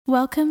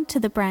Welcome to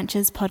the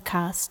Branches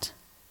podcast.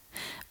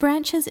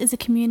 Branches is a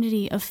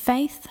community of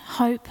faith,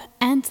 hope,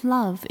 and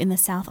love in the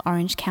South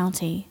Orange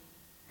County.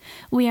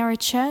 We are a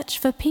church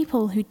for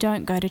people who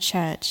don't go to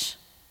church.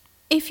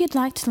 If you'd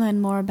like to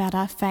learn more about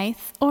our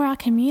faith or our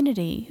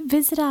community,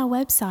 visit our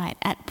website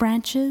at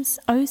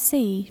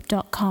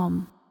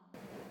branchesoc.com.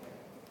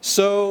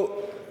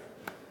 So,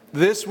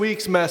 this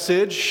week's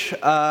message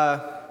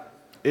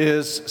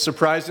is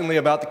surprisingly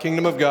about the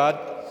kingdom of God.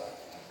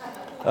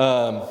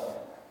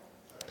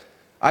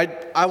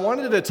 I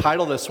wanted to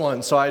title this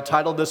one, so I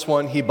titled this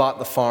one, He Bought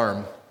the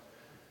Farm.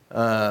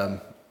 And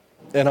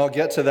I'll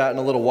get to that in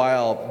a little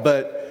while.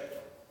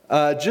 But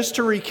just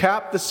to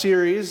recap the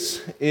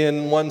series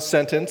in one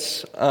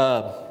sentence,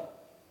 the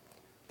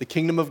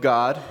kingdom of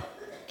God,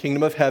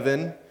 kingdom of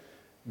heaven,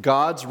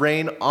 God's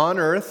reign on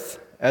earth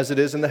as it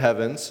is in the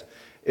heavens.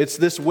 It's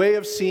this way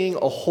of seeing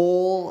a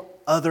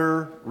whole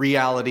other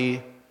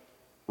reality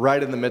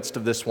right in the midst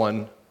of this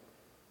one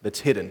that's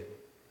hidden,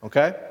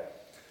 okay?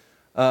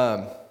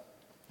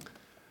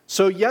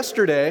 So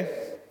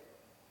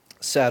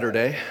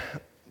Saturday,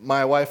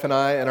 my wife and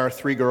I and our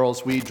three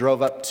girls, we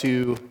drove up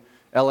to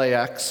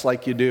LAX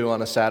like you do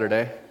on a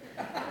Saturday,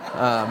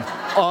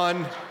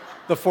 on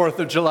the 4th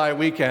of July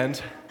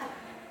weekend.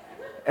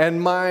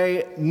 And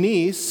my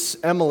niece,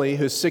 Emily,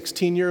 who's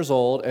 16 years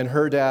old, and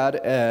her dad,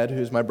 Ed,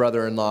 who's my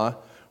brother-in-law,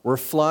 were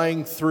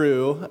flying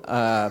through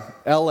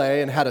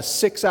LA and had a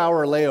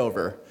 6-hour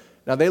layover.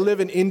 Now, they live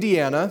in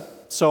Indiana,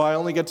 so I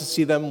only get to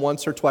see them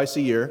once or twice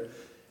a year.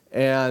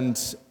 And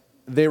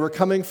they were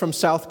coming from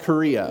South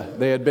Korea.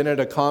 They had been at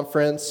a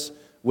conference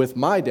with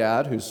my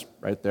dad, who's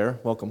right there.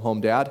 Welcome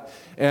home, Dad.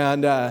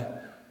 And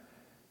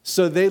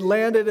so they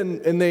landed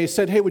and they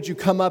said, hey, would you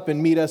come up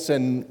and meet us?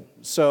 And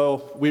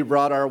so we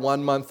brought our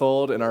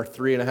 1-month-old and our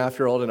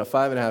 3.5-year-old and a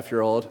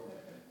 5.5-year-old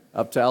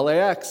up to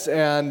LAX.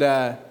 And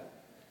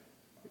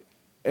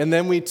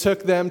then we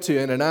took them to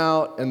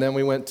In-N-Out, and then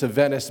we went to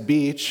Venice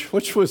Beach,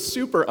 which was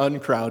super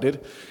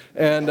uncrowded.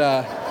 And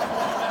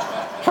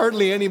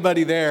hardly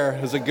anybody there.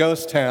 It was a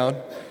ghost town.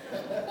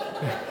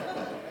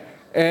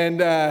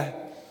 And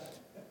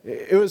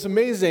it was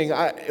amazing.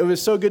 It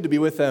was so good to be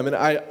with them. And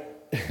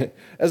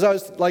as I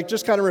was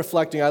just kind of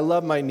reflecting, I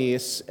love my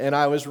niece, and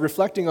I was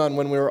reflecting on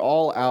when we were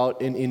all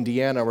out in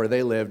Indiana where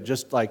they lived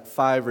just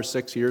 5 or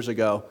 6 years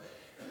ago.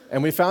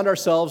 And we found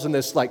ourselves in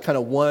this kind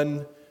of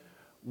one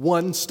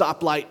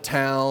stoplight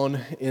town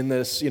in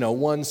this,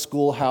 one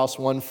schoolhouse,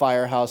 one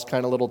firehouse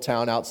kind of little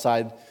town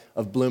outside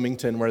of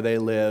Bloomington where they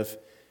live.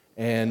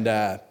 And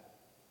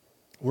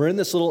we're in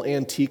this little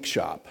antique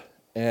shop,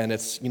 and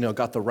it's,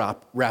 got the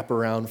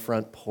wraparound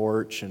front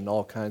porch and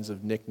all kinds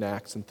of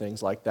knickknacks and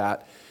things like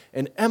that.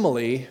 And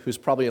Emily, who's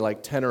probably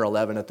 10 or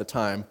 11 at the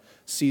time,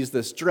 sees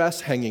this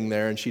dress hanging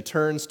there, and she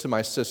turns to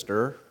my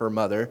sister, her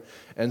mother,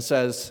 and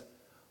says,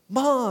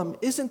 Mom,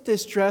 isn't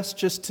this dress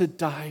just to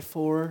die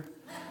for?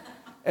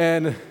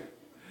 And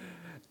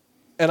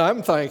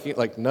I'm thinking,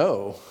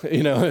 no,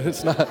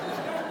 it's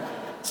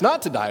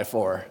not to die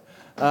for.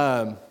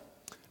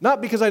 Not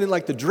because I didn't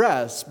like the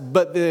dress,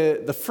 but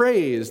the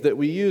phrase that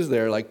we use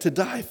there, to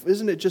die,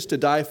 isn't it just to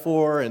die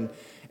for? And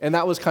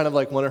that was kind of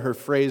one of her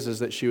phrases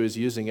that she was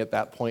using at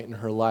that point in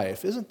her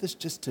life. Isn't this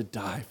just to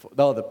die for?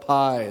 Oh, the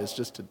pie is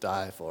just to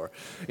die for,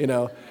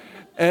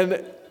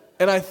 And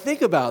I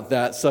think about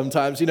that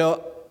sometimes,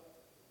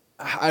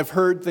 I've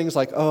heard things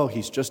like, oh,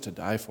 he's just to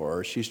die for,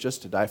 or she's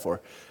just to die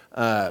for.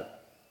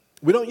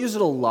 We don't use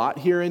it a lot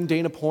here in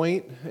Dana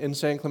Point, in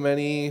San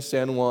Clemente,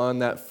 San Juan,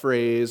 that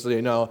phrase.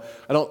 I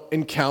don't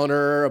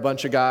encounter a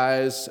bunch of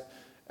guys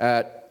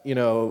at,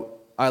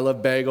 I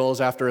Love Bagels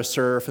after a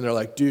surf, and they're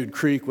like, dude,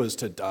 Creek was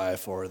to die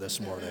for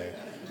this morning.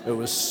 It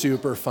was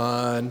super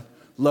fun.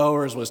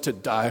 Lowers was to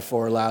die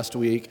for last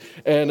week.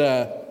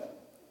 But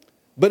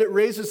it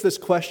raises this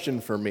question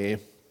for me.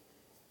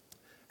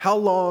 How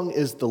long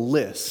is the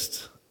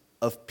list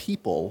of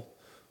people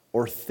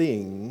or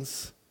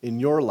things in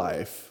your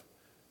life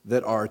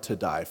that are to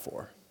die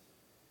for?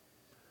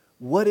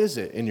 What is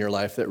it in your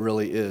life that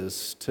really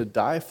is to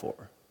die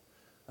for?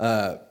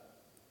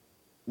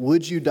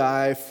 Would you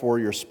die for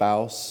your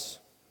spouse,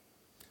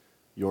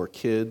 your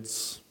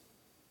kids,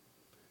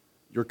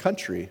 your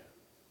country?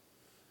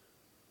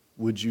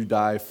 Would you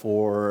die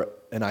for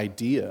an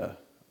idea,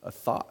 a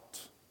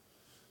thought?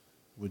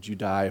 Would you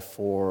die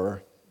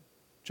for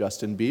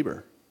Justin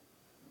Bieber,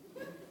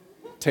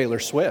 Taylor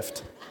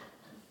Swift?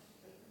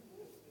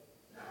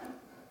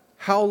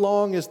 How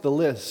long is the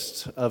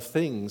list of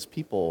things,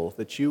 people,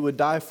 that you would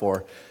die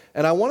for?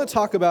 And I want to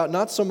talk about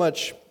not so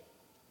much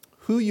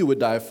who you would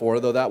die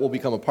for, though that will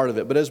become a part of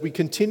it, but as we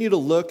continue to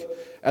look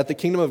at the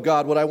kingdom of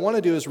God, what I want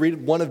to do is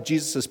read one of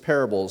Jesus'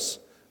 parables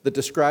that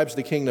describes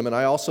the kingdom, and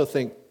I also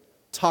think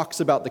talks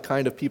about the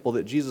kind of people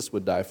that Jesus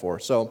would die for.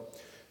 So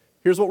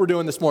here's what we're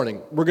doing this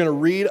morning. We're going to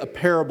read a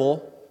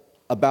parable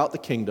about the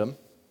kingdom.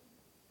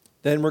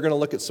 Then we're going to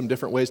look at some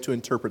different ways to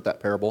interpret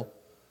that parable.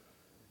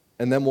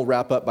 And then we'll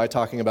wrap up by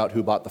talking about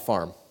who bought the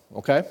farm,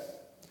 okay?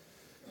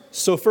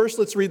 So first,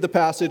 let's read the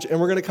passage, and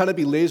we're going to kind of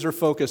be laser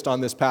focused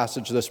on this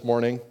passage this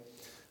morning.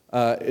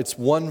 It's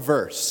one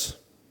verse.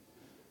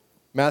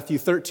 Matthew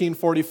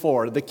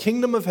 13:44. The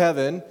kingdom of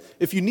heaven,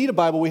 if you need a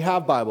Bible, we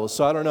have Bibles.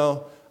 So I don't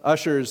know,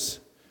 ushers,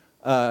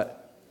 go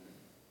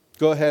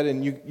ahead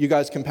and you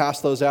guys can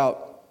pass those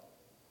out.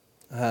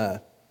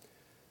 The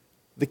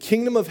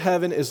kingdom of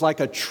heaven is like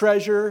a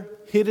treasure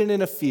hidden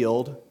in a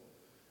field.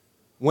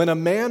 When a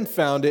man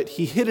found it,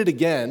 he hid it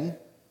again,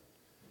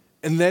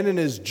 and then in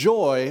his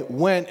joy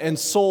went and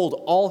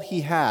sold all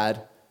he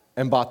had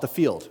and bought the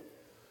field.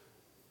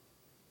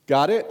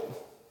 Got it?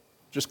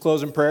 Just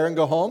close in prayer and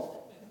go home?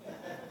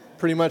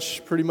 Pretty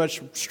much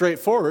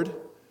straightforward.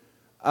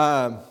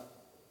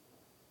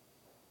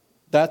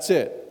 That's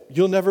it.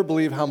 You'll never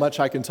believe how much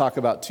I can talk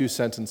about 2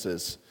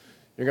 sentences.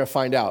 You're going to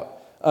find out.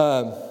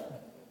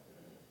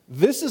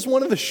 This is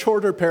one of the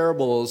shorter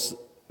parables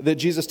that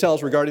Jesus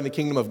tells regarding the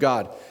kingdom of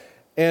God.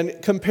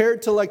 And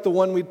compared to like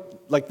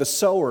the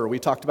sower, we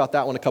talked about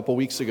that one a couple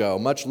weeks ago,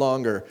 much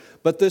longer.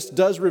 But this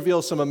does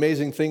reveal some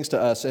amazing things to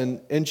us.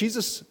 And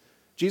Jesus'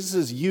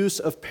 use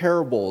of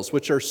parables,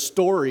 which are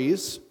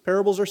stories.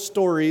 Parables are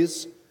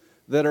stories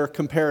that are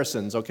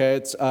comparisons, okay?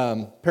 It's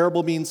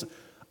parable means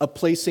a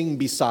placing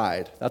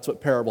beside. That's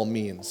what parable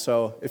means.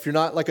 So if you're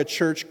not like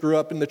a grew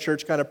up in the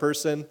church kind of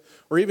person,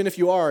 or even if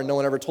you are and no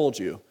one ever told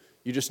you,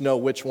 you just know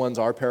which ones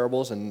are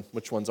parables and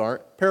which ones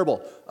aren't.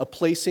 Parable, a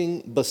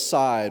placing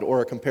beside or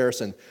a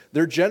comparison.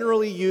 They're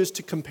generally used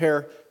to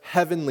compare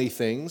heavenly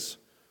things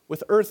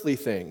with earthly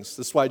things.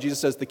 This is why Jesus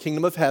says the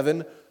kingdom of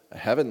heaven, a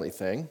heavenly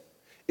thing,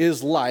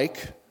 is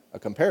like a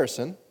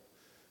comparison,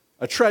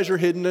 a treasure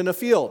hidden in a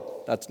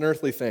field. That's an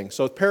earthly thing.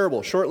 So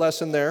parable, short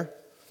lesson there.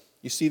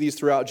 You see these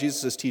throughout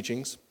Jesus'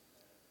 teachings.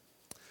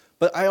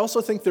 But I also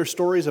think they're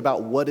stories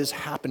about what is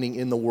happening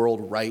in the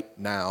world right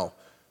now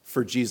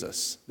for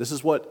Jesus.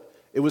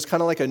 It was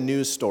kind of like a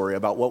news story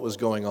about what was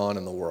going on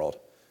in the world.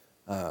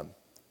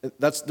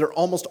 They're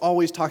almost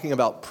always talking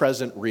about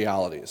present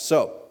realities.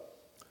 So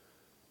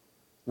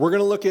we're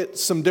going to look at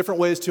some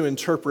different ways to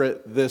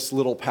interpret this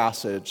little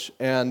passage.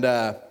 And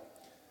the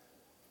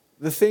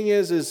thing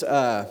is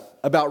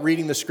about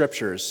reading the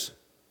scriptures,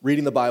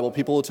 reading the Bible.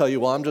 People will tell you,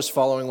 well, I'm just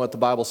following what the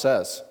Bible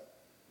says,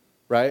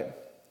 right?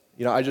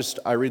 You know,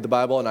 I read the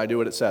Bible and I do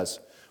what it says.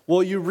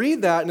 Well, you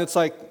read that and it's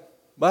like,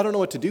 well, I don't know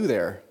what to do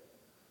there.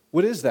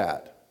 What is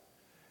that?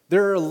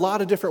 There are a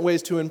lot of different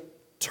ways to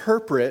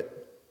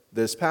interpret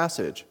this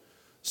passage.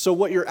 So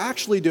what you're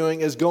actually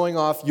doing is going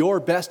off your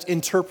best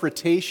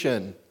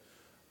interpretation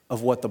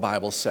of what the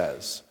Bible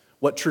says,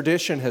 what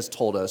tradition has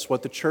told us,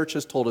 what the church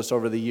has told us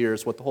over the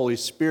years, what the Holy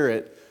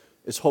Spirit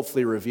is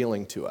hopefully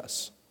revealing to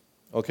us.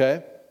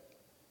 Okay?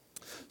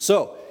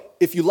 So,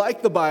 if you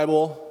like the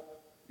Bible,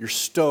 you're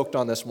stoked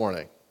on this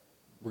morning.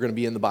 We're going to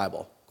be in the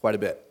Bible quite a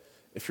bit.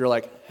 If you're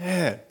like,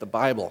 the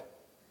Bible,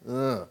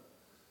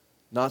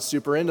 not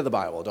super into the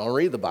Bible, don't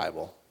read the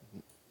Bible,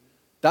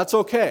 that's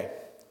okay.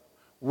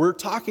 We're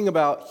talking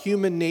about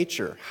human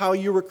nature, how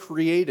you were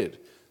created.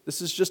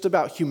 This is just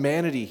about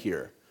humanity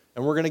here.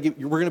 And we're going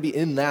to be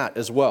in that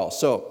as well.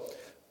 So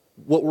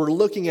what we're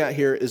looking at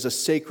here is a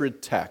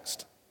sacred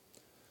text.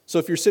 So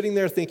if you're sitting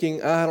there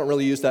thinking, I don't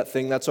really use that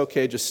thing, that's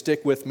okay, just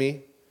stick with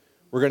me.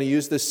 We're going to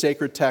use this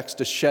sacred text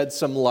to shed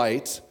some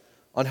light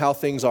on how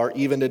things are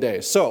even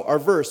today. So our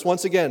verse,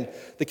 once again,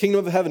 the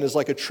kingdom of heaven is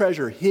like a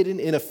treasure hidden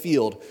in a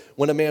field.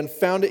 When a man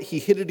found it, he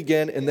hid it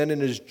again, and then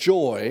in his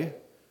joy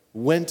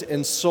went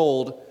and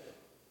sold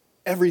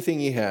everything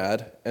he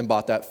had and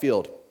bought that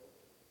field.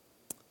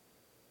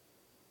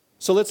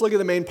 So let's look at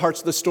the main parts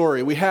of the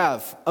story. We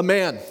have a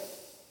man.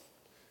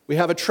 We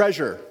have a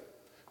treasure.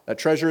 That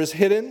treasure is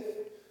hidden.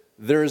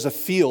 There is a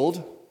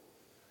field.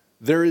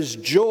 There is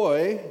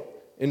joy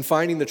in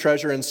finding the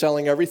treasure and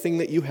selling everything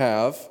that you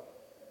have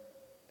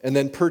and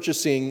then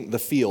purchasing the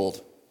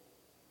field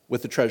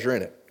with the treasure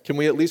in it. Can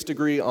we at least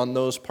agree on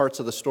those parts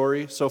of the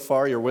story so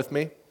far? You're with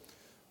me?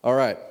 All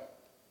right.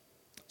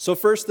 So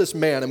first, this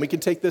man, and we can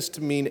take this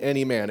to mean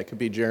any man. It could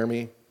be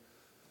Jeremy.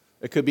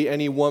 It could be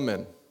any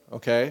woman,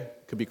 okay?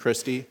 It could be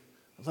Christy.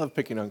 I love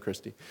picking on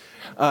Christy.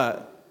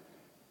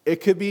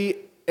 It could be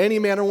any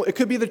man, or it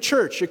could be the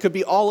church. It could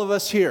be all of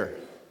us here,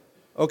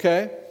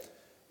 okay?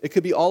 It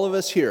could be all of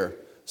us here.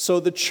 So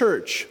the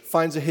church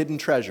finds a hidden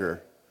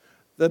treasure.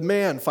 The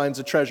man finds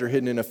a treasure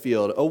hidden in a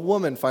field. A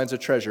woman finds a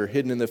treasure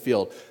hidden in the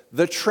field.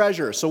 The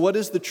treasure. So what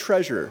is the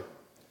treasure?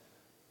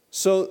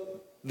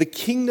 So the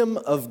kingdom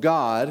of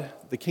God,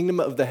 the kingdom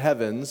of the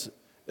heavens,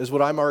 is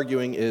what I'm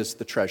arguing is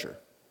the treasure.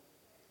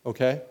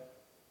 Okay?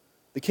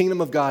 The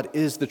kingdom of God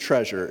is the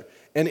treasure.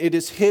 And it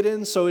is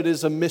hidden, so it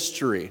is a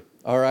mystery.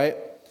 All right?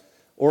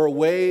 Or a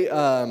way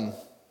of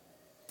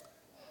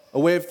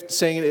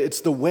saying it,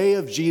 it's the way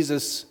of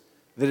Jesus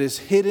that is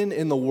hidden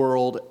in the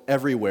world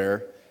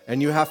everywhere,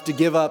 and you have to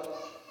give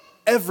up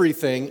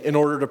everything in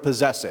order to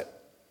possess it.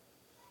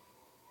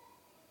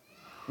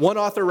 One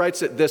author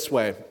writes it this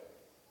way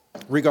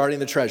regarding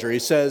the treasure. He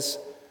says,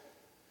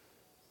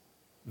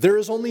 there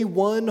is only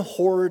one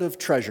hoard of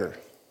treasure,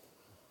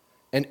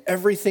 and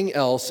everything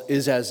else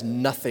is as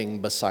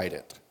nothing beside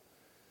it.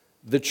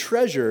 The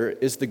treasure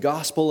is the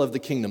gospel of the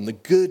kingdom, the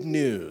good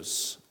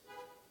news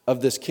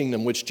of this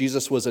kingdom, which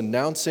Jesus was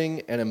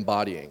announcing and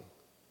embodying.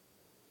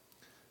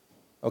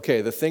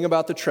 Okay, the thing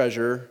about the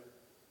treasure,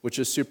 which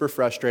is super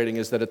frustrating,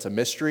 is that it's a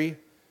mystery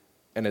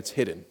and it's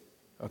hidden,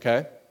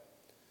 okay?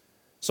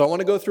 So I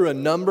want to go through a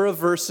number of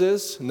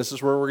verses, and this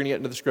is where we're going to get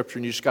into the scripture,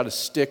 and you just got to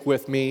stick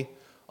with me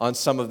on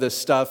some of this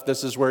stuff.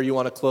 This is where you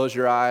want to close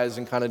your eyes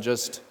and kind of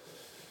just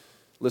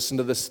listen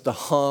to the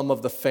hum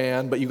of the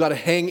fan, but you got to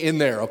hang in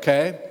there,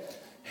 okay?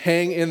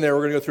 Hang in there.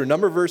 We're going to go through a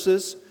number of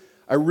verses.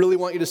 I really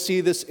want you to see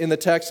this in the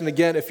text. And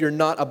again, if you're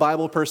not a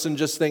Bible person,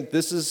 just think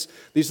these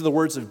are the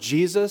words of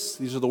Jesus.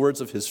 These are the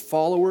words of his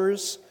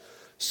followers.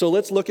 So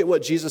let's look at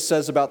what Jesus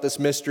says about this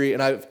mystery.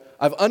 And I've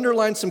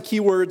underlined some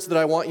key words that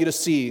I want you to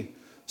see.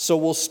 So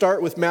we'll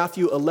start with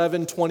Matthew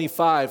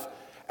 11:25.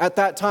 At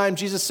that time,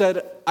 Jesus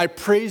said, I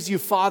praise you,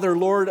 Father,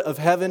 Lord of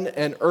heaven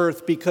and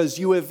earth, because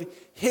you have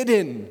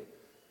hidden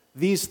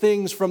these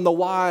things from the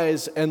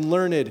wise and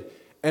learned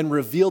and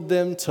revealed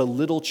them to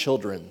little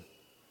children.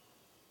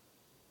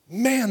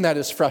 Man, that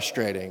is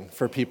frustrating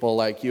for people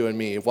like you and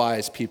me,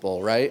 wise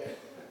people, right?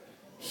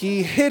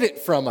 He hid it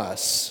from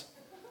us,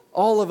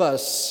 all of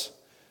us.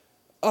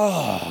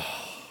 Oh,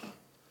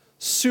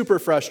 super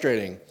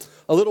frustrating.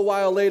 A little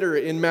while later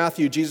in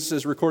Matthew, Jesus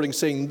is recording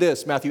saying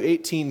this, Matthew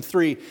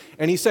 18:3,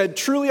 and he said,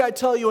 truly I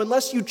tell you,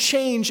 unless you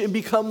change and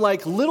become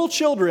like little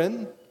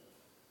children,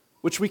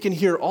 which we can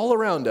hear all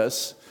around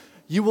us,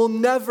 you will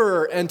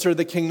never enter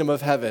the kingdom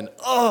of heaven.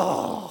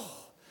 Oh,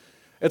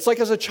 it's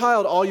like as a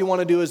child, all you want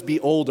to do is be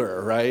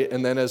older, right?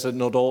 And then as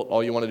an adult,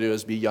 all you want to do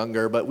is be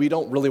younger, but we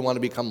don't really want to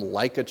become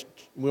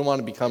we want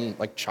to become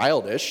like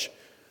childish.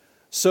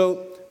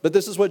 So, but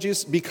this is what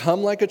Jesus,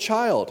 become like a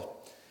child.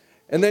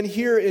 And then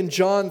here in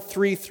John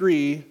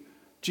 3:3,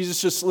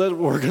 Jesus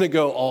we're going to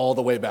go all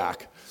the way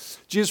back.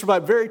 Jesus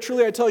replied, very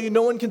truly I tell you,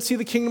 no one can see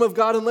the kingdom of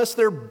God unless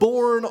they're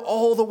born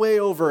all the way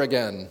over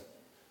again.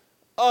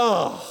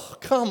 Oh,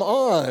 come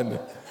on.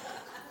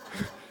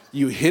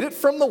 You hid it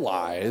from the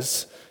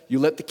wise, you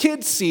let the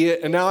kids see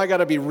it, and now I got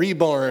to be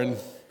reborn.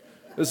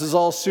 This is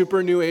all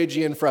super new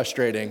agey and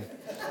frustrating.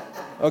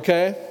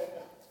 Okay?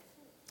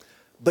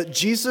 But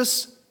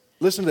Jesus,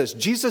 listen to this,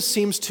 Jesus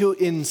seems to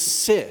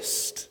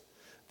insist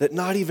that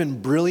not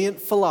even brilliant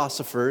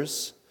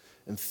philosophers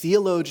and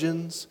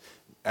theologians,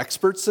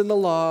 experts in the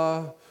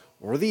law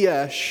or the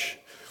Yesh,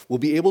 will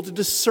be able to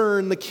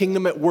discern the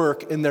kingdom at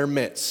work in their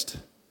midst.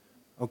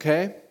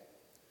 Okay?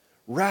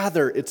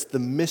 Rather, it's the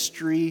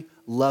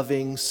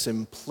mystery-loving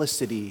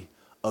simplicity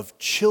of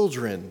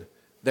children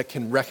that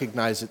can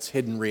recognize its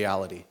hidden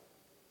reality.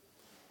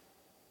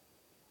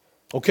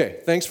 Okay,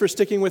 thanks for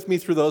sticking with me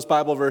through those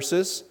Bible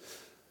verses.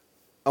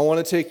 I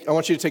want you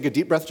to take a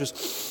deep breath,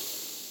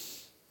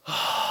 just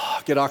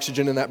get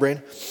oxygen in that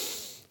brain.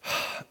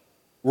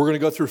 We're going to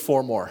go through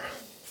four more.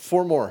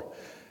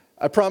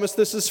 I promise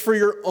this is for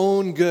your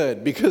own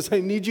good, because I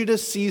need you to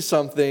see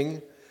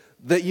something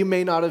that you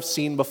may not have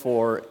seen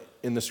before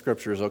in the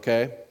scriptures,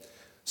 okay?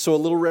 So a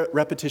little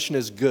repetition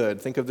is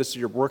good. Think of this as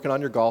you're working on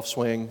your golf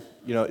swing.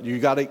 You know, you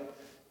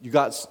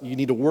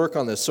need to work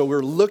on this. So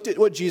we're looked at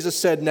what Jesus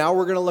said. Now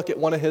we're going to look at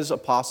one of his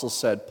apostles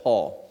said,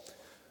 Paul.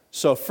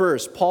 So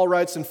first, Paul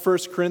writes in 1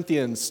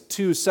 Corinthians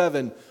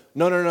 2:7,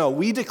 no,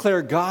 we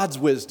declare God's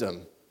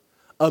wisdom,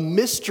 a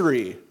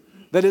mystery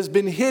that has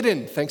been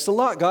hidden, thanks a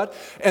lot, God,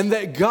 and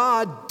that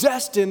God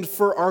destined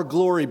for our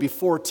glory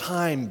before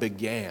time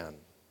began.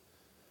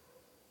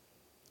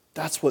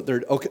 That's what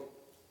they're, okay.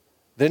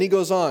 Then he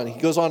goes on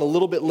a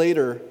little bit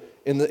later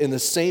in the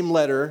same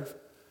letter.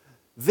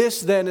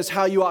 This then is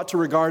how you ought to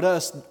regard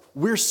us.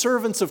 We're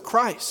servants of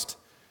Christ,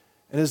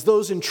 and as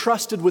those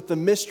entrusted with the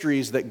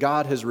mysteries that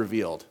God has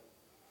revealed.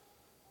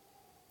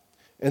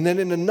 And then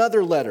in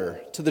another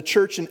letter to the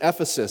church in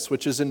Ephesus,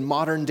 which is in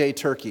modern-day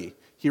Turkey,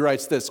 he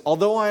writes this,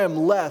 although I am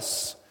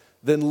less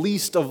than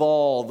least of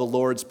all the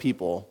Lord's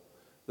people,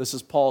 this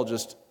is Paul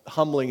just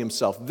humbling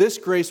himself, this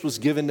grace was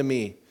given to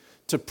me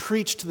to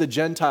preach to the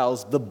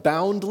Gentiles the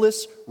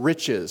boundless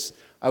riches,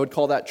 I would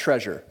call that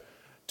treasure,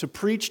 to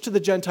preach to the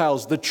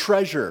Gentiles the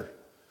treasure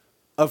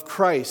of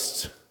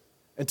Christ,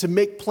 and to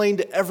make plain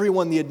to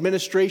everyone the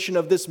administration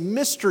of this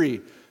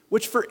mystery,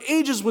 which for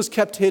ages was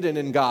kept hidden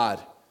in God,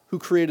 who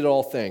created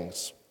all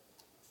things.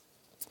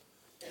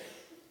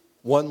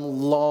 One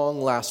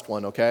long last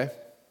one, okay?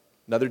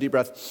 Another deep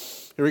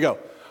breath. Here we go.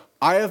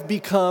 I have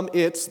become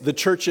the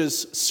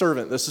church's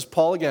servant. This is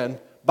Paul again.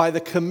 By the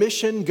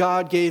commission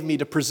God gave me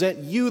to present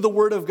you the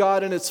word of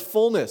God in its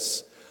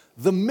fullness,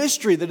 the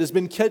mystery that has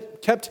been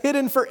kept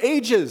hidden for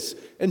ages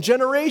and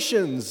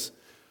generations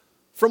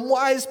from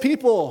wise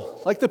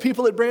people, like the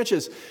people at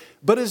Branches,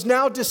 but is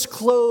now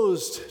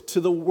disclosed to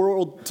the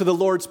world, to the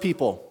Lord's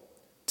people.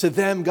 To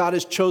them, God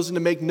has chosen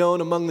to make known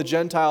among the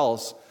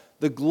Gentiles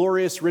the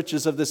glorious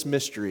riches of this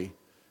mystery.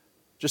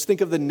 Just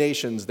think of the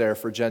nations there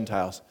for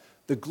Gentiles.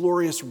 The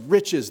glorious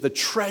riches, the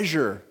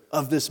treasure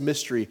of this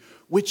mystery,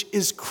 which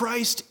is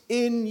Christ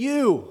in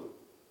you,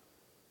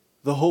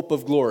 the hope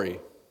of glory.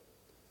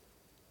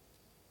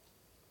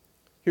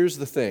 Here's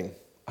the thing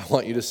I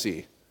want you to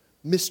see.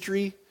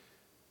 Mystery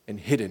and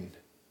hidden.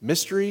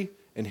 Mystery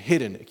and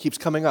hidden. It keeps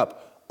coming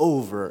up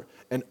over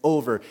and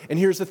over. And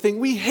here's the thing,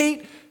 we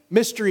hate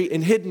mystery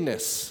and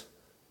hiddenness,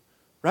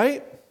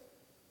 right?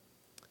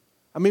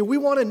 I mean, we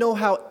want to know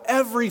how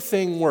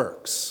everything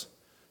works.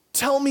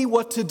 Tell me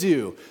what to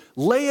do.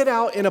 Lay it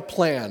out in a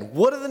plan.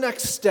 What are the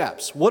next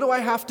steps? What do I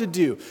have to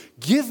do?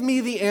 Give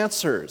me the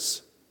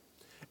answers.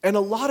 And a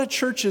lot of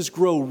churches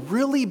grow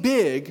really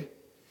big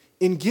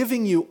in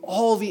giving you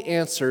all the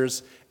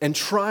answers and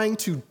trying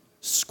to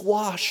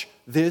squash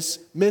this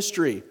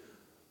mystery.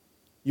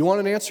 You want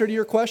an answer to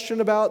your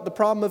question about the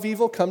problem of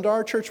evil? Come to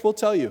our church, we'll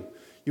tell you.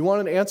 You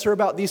want an answer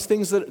about these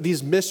things,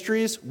 these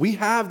mysteries? We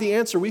have the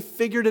answer. We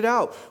figured it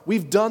out.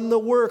 We've done the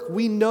work.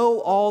 We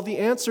know all the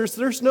answers.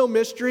 There's no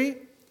mystery.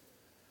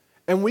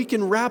 And we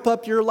can wrap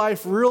up your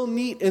life real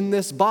neat in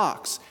this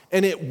box.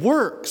 And it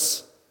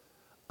works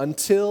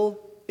until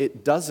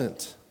it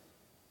doesn't.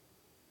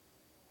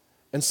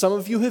 And some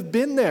of you have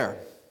been there.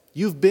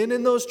 You've been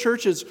in those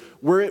churches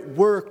where it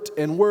worked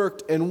and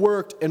worked and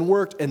worked and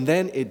worked, and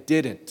then it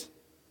didn't.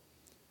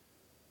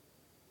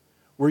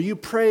 Where you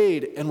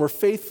prayed and were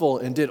faithful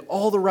and did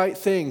all the right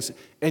things,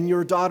 and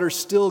your daughter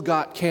still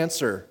got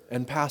cancer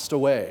and passed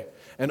away.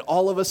 And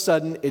all of a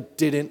sudden, it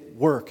didn't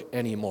work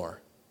anymore.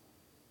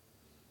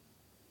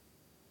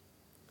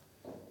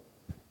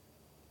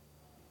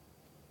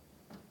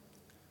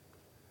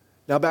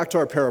 Now back to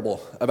our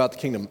parable about the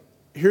kingdom.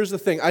 Here's the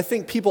thing. I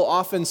think people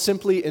often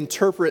simply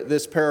interpret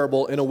this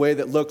parable in a way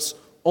that looks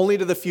only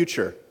to the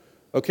future.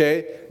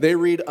 Okay? They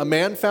read, a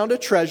man found a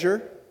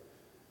treasure,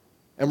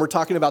 and we're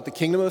talking about the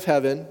kingdom of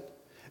heaven,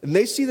 and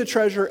they see the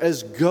treasure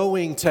as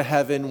going to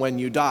heaven when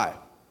you die.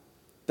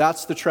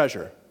 That's the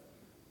treasure.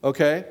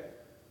 Okay?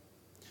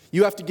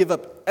 You have to give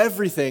up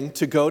everything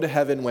to go to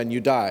heaven when you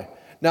die.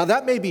 Now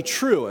that may be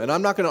true, and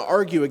I'm not going to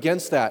argue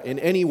against that in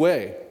any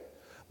way.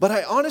 But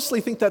I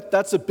honestly think that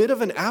that's a bit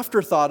of an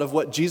afterthought of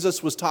what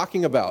Jesus was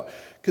talking about.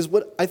 Because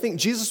what I think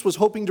Jesus was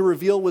hoping to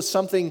reveal was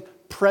something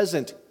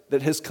present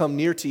that has come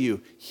near to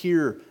you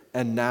here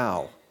and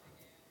now.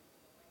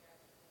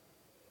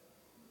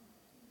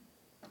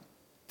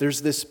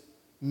 There's this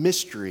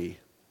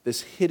mystery,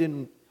 this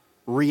hidden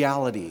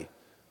reality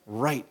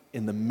right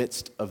in the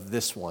midst of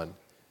this one.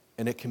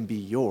 And it can be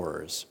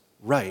yours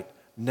right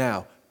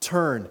now.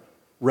 Turn,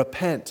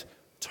 repent,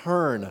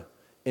 turn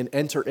and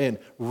enter in.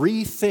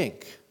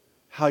 Rethink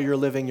how you're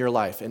living your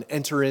life and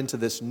enter into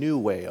this new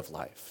way of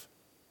life.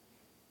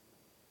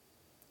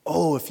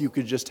 Oh, if you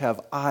could just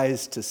have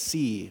eyes to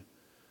see.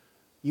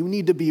 You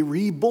need to be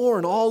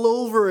reborn all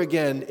over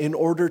again in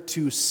order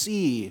to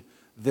see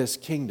this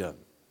kingdom,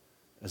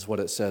 is what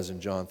it says in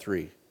John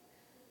 3.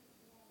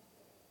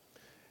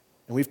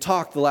 And we've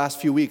talked the last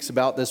few weeks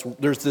about this.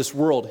 There's this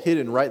world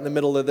hidden right in the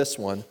middle of this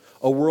one,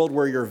 a world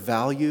where your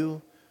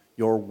value,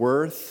 your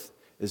worth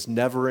is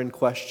never in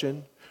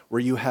question,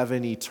 where you have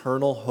an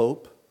eternal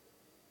hope.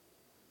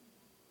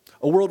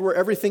 A world where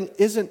everything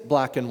isn't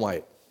black and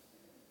white.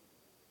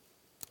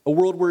 A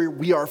world where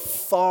we are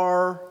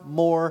far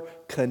more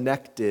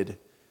connected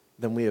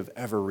than we have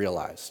ever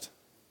realized.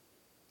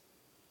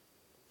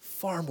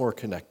 Far more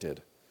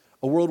connected.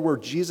 A world where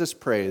Jesus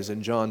prays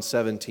in John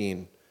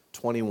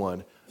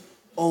 17:21,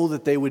 oh,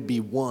 that they would be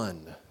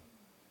one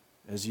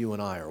as you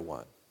and I are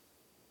one.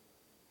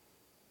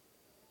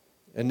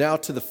 And now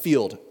to the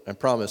field. I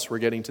promise we're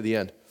getting to the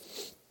end.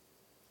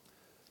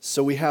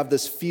 So we have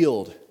this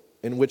field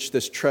in which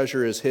this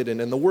treasure is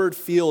hidden. And the word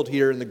field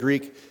here in the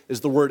Greek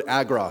is the word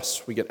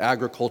agros. We get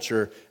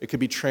agriculture. It could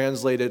be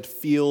translated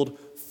field,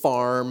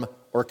 farm,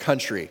 or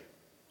country.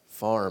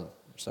 Farm.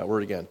 There's that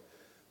word again.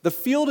 The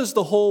field is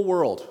the whole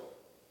world.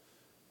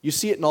 You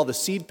see it in all the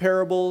seed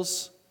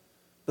parables.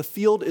 The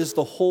field is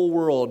the whole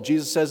world.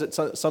 Jesus says at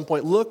some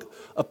point, look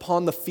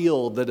upon the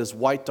field that is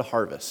white to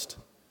harvest.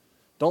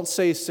 Don't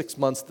say 6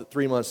 months,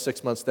 3 months,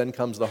 6 months, then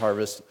comes the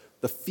harvest.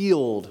 The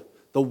field,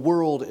 the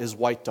world is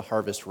white to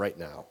harvest right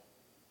now.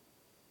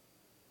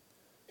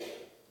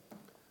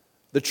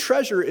 The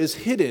treasure is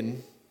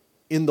hidden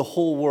in the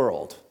whole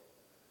world,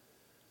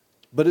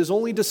 but is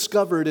only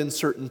discovered in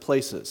certain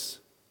places,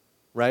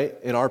 right?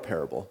 In our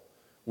parable,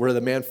 where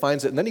the man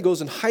finds it, and then he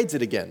goes and hides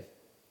it again.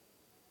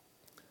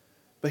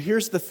 But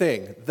here's the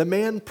thing. The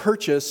man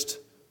purchased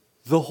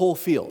the whole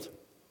field.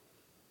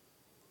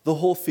 The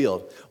whole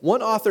field.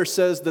 One author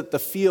says that the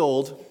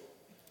field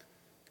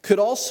could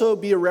also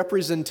be a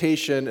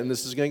representation, and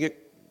this is going to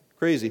get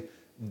crazy,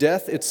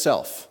 death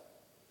itself.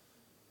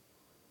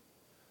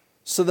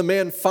 So the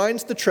man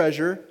finds the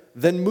treasure,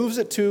 then moves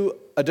it to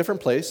a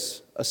different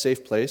place, a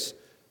safe place,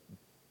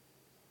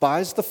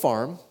 buys the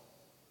farm,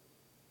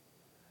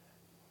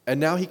 and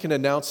now he can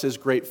announce his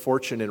great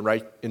fortune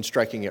in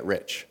striking it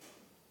rich.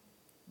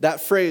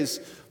 That phrase,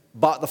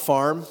 bought the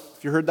farm,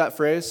 have you heard that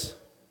phrase?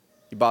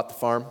 He bought the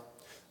farm.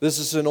 This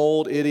is an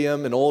old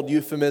idiom, an old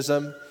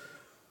euphemism.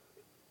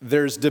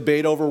 There's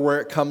debate over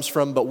where it comes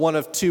from, but one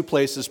of two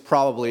places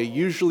probably,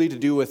 usually to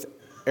do with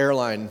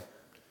airline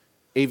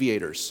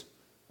aviators.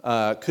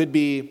 Could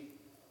be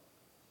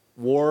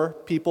war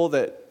people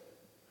that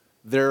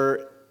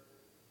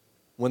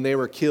when they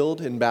were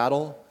killed in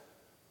battle,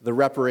 the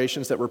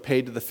reparations that were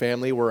paid to the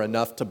family were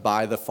enough to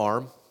buy the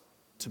farm.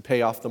 to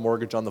pay off the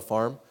mortgage on the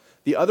farm.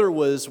 The other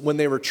was when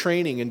they were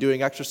training and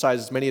doing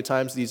exercises, many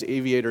times these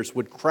aviators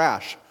would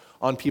crash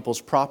on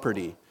people's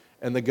property,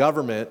 and the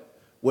government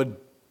would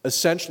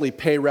essentially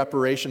pay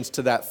reparations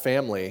to that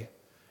family,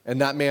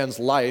 and that man's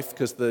life,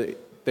 because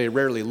they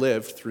rarely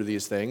lived through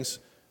these things,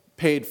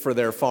 paid for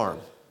their farm.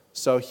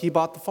 So he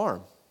bought the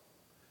farm.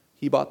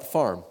 He bought the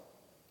farm.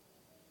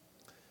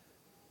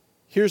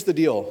 Here's the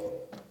deal.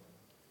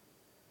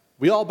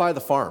 We all buy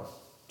the farm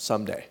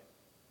someday,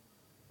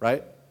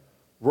 right?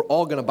 We're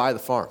all going to buy the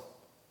farm.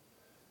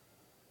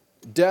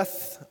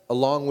 Death,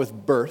 along with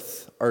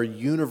birth, are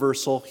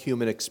universal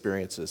human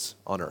experiences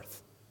on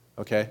earth,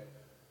 okay?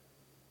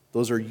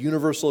 Those are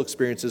universal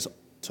experiences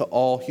to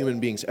all human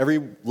beings.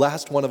 Every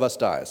last one of us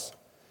dies.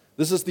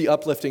 This is the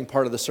uplifting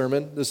part of the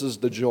sermon. This is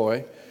the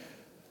joy.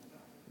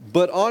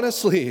 But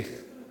honestly,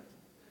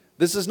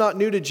 this is not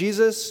new to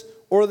Jesus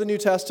or the New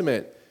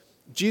Testament.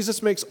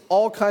 Jesus makes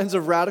all kinds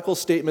of radical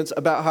statements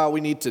about how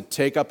we need to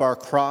take up our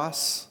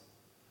cross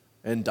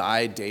and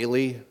die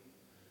daily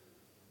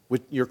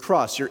with your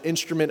cross, your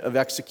instrument of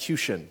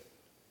execution,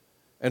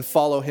 and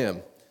follow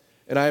him.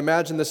 And I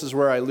imagine this is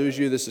where I lose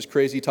you. This is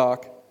crazy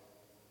talk,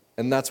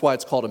 and that's why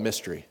it's called a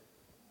mystery.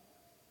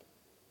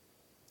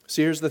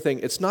 See, here's the thing.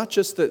 It's not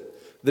just that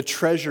the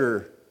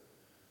treasure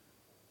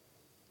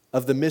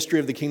of the mystery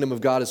of the kingdom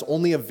of God is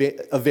only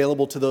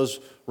available to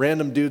those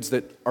random dudes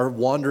that are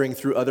wandering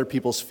through other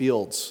people's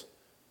fields,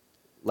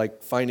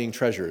 like finding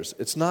treasures.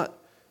 It's not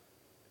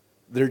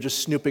they're just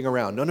snooping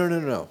around.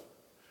 No.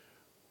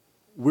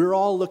 We're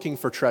all looking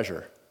for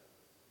treasure.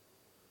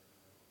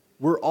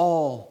 We're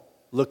all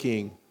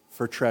looking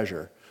for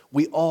treasure.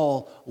 We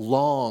all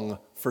long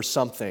for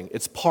something.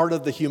 It's part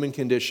of the human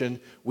condition.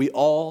 We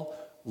all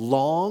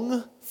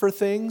long for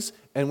things,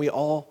 and we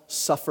all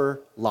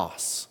suffer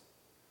loss.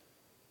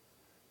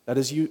 That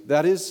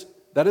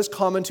is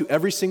common to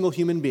every single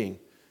human being.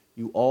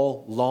 You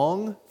all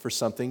long for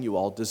something. You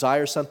all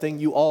desire something.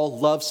 You all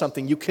love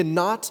something. You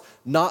cannot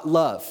not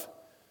love.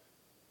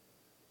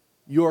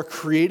 You are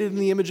created in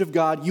the image of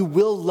God. You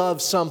will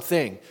love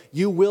something.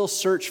 You will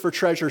search for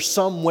treasure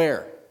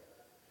somewhere.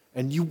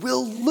 And you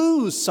will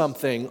lose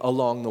something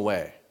along the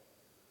way.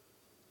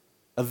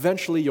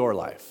 Eventually, your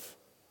life.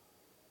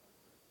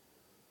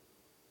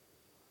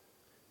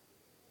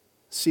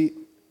 See,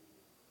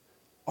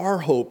 our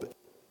hope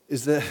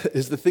is the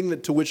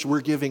thing to which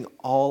we're giving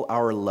all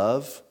our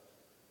love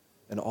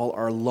and all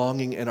our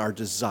longing and our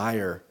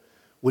desire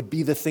would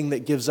be the thing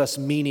that gives us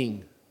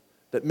meaning,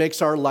 that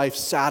makes our life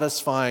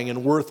satisfying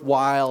and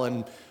worthwhile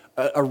and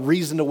a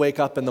reason to wake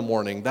up in the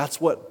morning. That's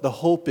what the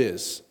hope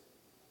is.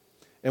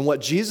 And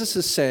what Jesus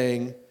is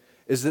saying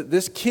is that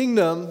this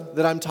kingdom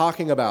that I'm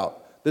talking about,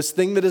 this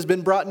thing that has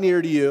been brought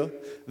near to you,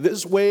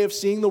 this way of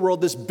seeing the world,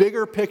 this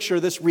bigger picture,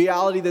 this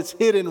reality that's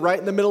hidden right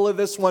in the middle of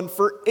this one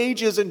for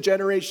ages and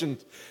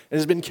generations and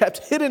has been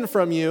kept hidden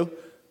from you,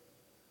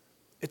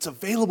 it's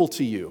available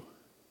to you.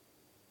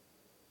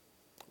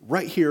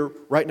 Right here,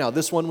 right now,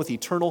 this one with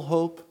eternal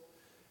hope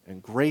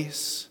and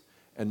grace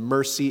and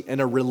mercy and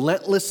a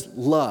relentless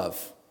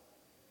love.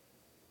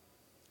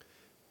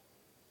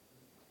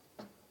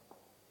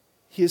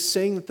 He is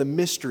saying that the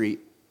mystery,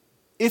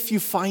 if you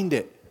find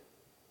it,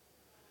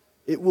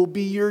 it will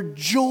be your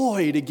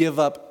joy to give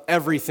up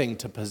everything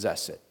to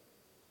possess it.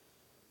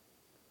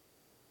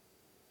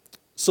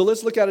 So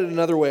let's look at it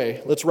another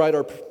way. Let's write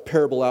our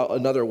parable out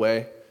another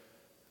way.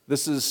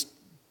 This is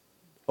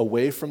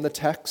away from the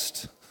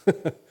text.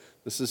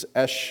 This is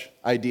Esh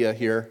idea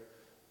here.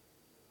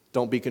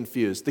 Don't be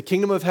confused. The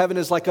kingdom of heaven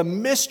is like a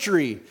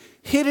mystery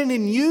hidden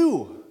in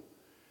you.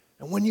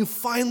 And when you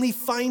finally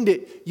find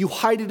it, you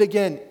hide it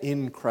again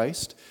in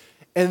Christ.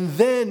 And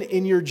then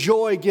in your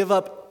joy, give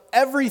up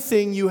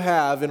everything you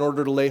have in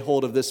order to lay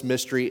hold of this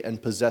mystery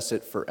and possess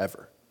it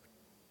forever.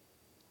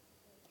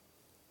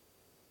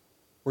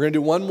 We're going to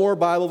do one more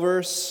Bible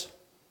verse,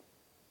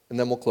 and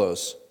then we'll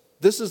close.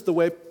 This is the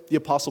way the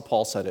Apostle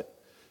Paul said it.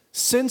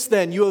 Since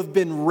then, you have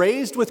been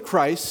raised with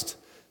Christ.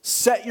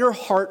 Set your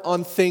heart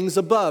on things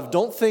above.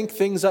 Don't think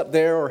things up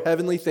there or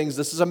heavenly things.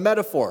 This is a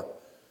metaphor.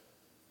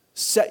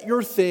 Set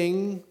your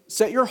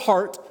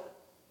heart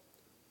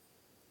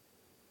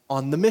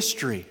on the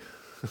mystery.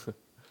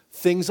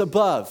 Things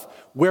above,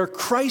 where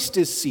Christ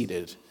is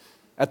seated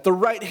at the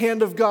right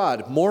hand of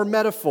God. More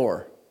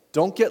metaphor.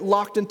 Don't get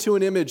locked into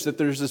an image that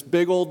there's this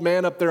big old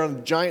man up there on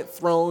a giant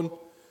throne.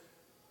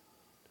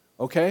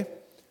 Okay?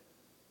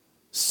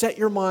 Set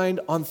your mind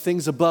on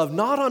things above,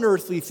 not on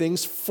earthly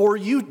things, for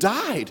you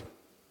died.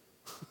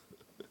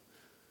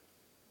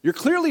 You're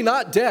clearly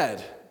not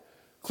dead.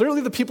 Clearly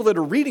the people that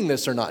are reading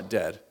this are not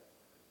dead.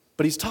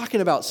 But he's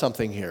talking about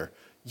something here.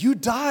 You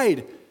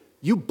died.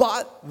 You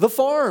bought the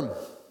farm.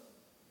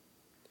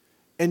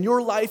 And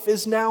your life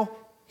is now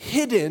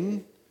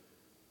hidden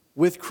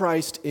with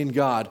Christ in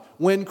God.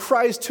 When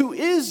Christ, who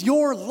is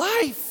your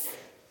life,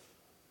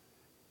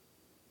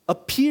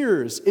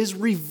 appears, is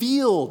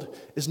revealed,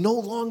 is no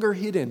longer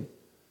hidden,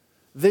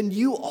 then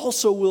you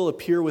also will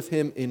appear with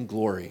him in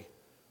glory.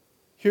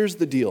 Here's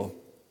the deal.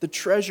 The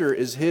treasure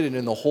is hidden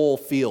in the whole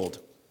field.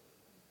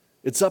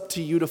 It's up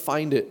to you to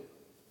find it.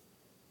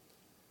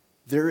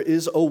 There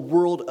is a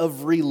world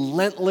of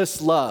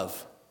relentless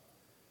love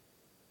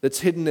that's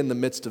hidden in the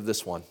midst of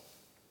this one.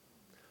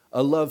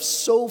 A love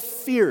so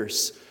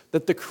fierce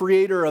that the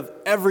creator of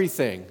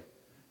everything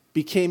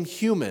became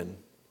human,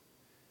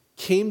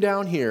 came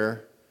down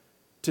here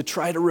to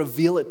try to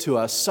reveal it to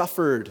us,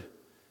 suffered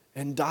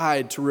and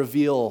died to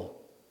reveal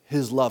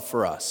his love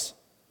for us.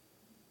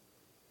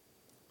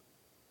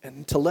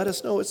 And to let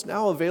us know it's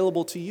now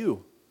available to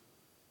you.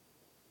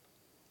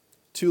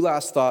 Two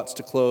last thoughts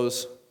to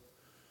close.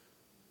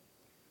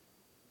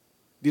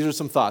 These are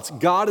some thoughts.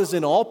 God is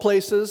in all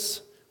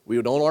places.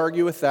 We don't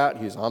argue with that.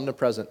 He's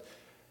omnipresent.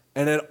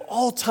 And at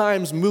all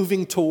times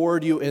moving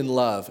toward you in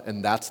love.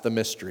 And that's the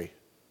mystery.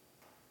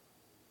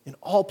 In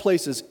all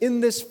places,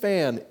 in this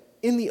fan,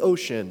 in the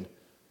ocean,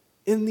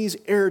 in these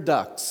air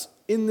ducts,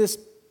 in this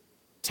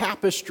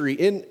tapestry,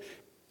 in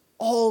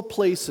all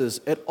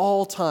places, at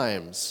all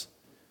times,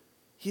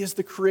 he is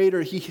the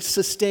creator. He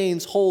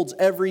sustains, holds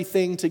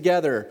everything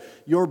together.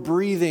 Your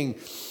breathing,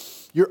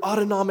 your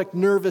autonomic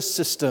nervous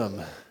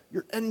system,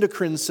 your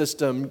endocrine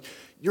system,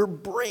 your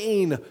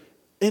brain,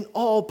 in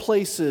all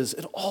places,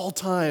 at all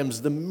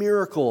times, the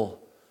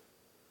miracle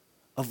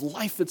of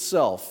life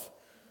itself.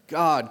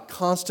 God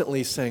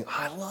constantly saying,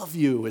 I love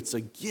you. It's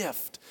a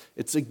gift.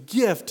 It's a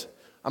gift.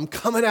 I'm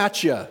coming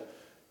at you.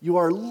 You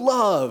are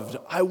loved.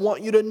 I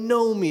want you to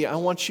know me. I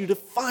want you to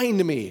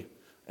find me.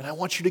 And I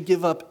want you to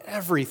give up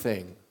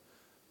everything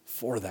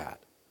for that.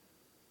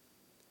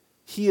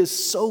 He is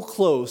so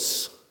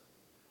close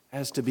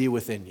as to be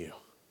within you.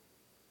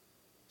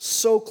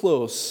 So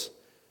close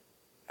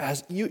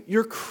as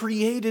you're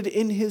created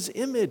in his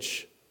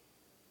image.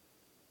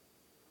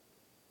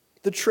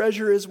 The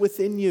treasure is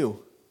within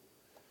you.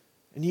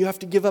 And you have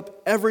to give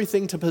up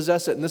everything to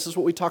possess it. And this is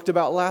what we talked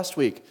about last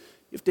week.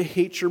 You have to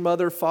hate your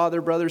mother,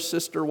 father, brother,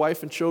 sister,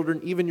 wife, and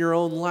children, even your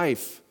own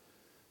life.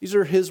 These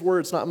are his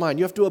words, not mine.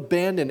 You have to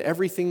abandon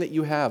everything that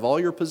you have, all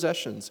your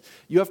possessions.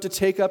 You have to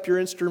take up your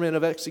instrument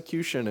of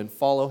execution and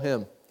follow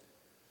him.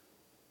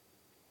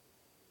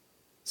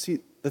 See,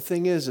 the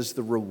thing is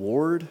the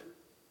reward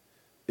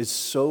is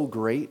so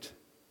great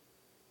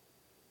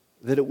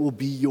that it will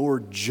be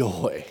your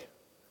joy.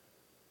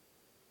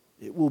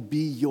 It will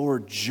be your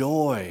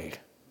joy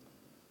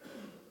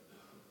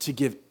to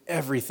give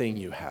everything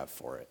you have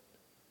for it.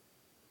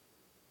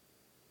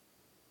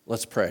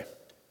 Let's pray.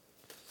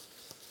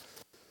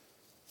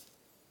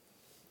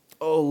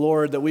 Oh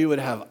Lord, that we would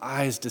have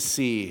eyes to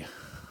see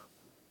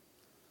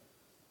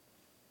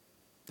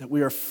that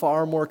we are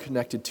far more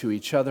connected to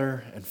each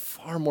other and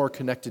far more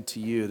connected to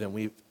you than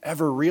we've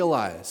ever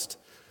realized,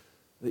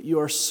 that you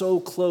are so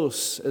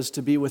close as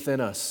to be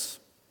within us,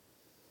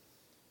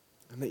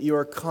 and that you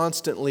are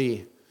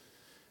constantly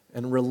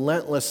and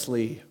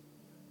relentlessly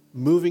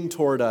moving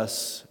toward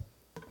us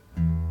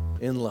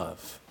in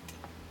love.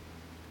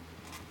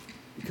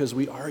 Because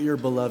we are your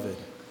beloved.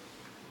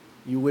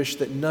 You wish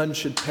that none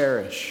should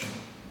perish,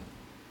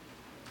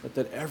 but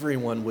that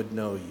everyone would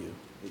know you.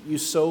 That you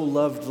so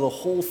loved the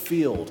whole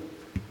field,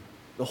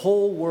 the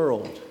whole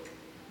world,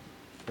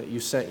 that you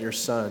sent your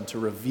Son to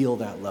reveal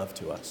that love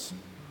to us.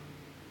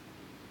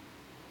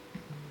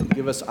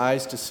 Give us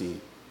eyes to see.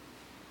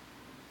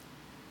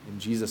 In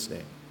Jesus'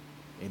 name,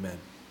 amen.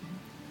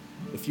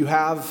 If you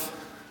have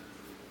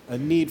a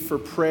need for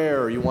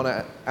prayer, you want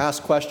to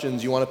ask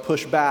questions, you want to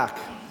push back,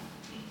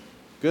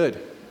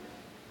 good.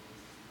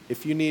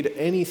 If you need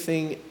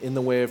anything in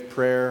the way of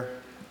prayer,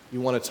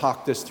 you want to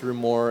talk this through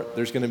more,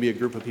 there's going to be a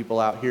group of people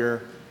out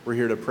here. We're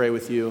here to pray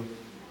with you.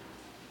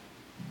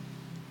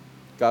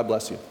 God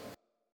bless you.